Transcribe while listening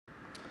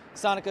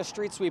Sonica,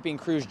 street sweeping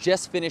crews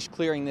just finished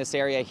clearing this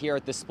area here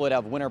at the split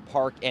of Winter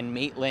Park and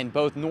Maitland.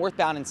 Both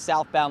northbound and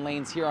southbound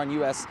lanes here on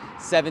US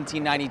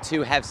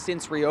 1792 have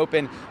since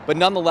reopened, but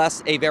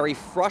nonetheless a very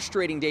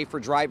frustrating day for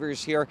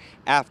drivers here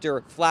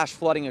after flash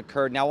flooding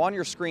occurred. Now on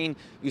your screen,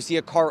 you see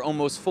a car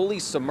almost fully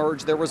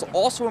submerged. There was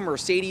also a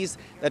Mercedes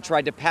that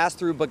tried to pass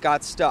through but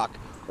got stuck.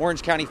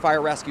 Orange County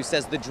Fire Rescue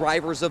says the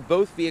drivers of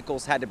both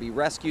vehicles had to be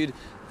rescued.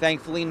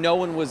 Thankfully, no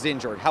one was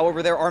injured.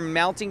 However, there are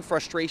mounting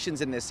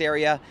frustrations in this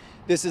area.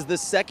 This is the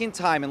second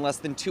time in less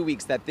than 2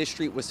 weeks that this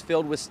street was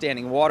filled with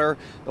standing water.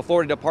 The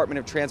Florida Department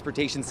of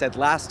Transportation said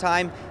last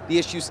time the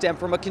issue stemmed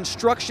from a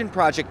construction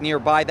project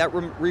nearby that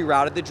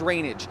rerouted the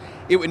drainage.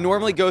 It would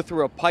normally go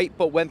through a pipe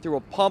but went through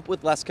a pump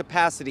with less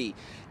capacity.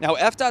 Now,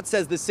 FDOT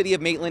says the city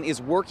of Maitland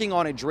is working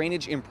on a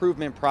drainage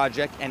improvement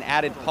project and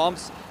added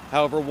pumps.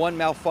 However, one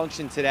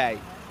malfunctioned today.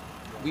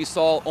 We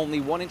saw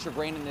only 1 inch of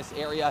rain in this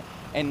area,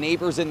 and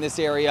neighbors in this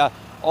area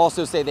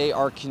also say they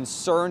are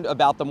concerned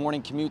about the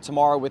morning commute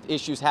tomorrow with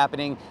issues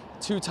happening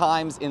 2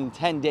 times in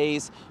 10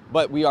 days.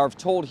 But we are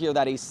told here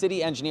that a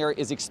city engineer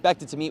is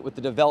expected to meet with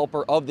the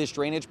developer of this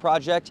drainage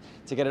project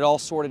to get it all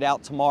sorted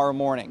out tomorrow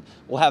morning.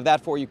 We'll have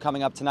that for you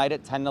coming up tonight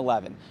at 10 and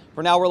 11.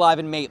 For now, we're live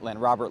in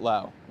Maitland. Robert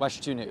Lowe, WESH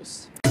 2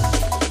 News.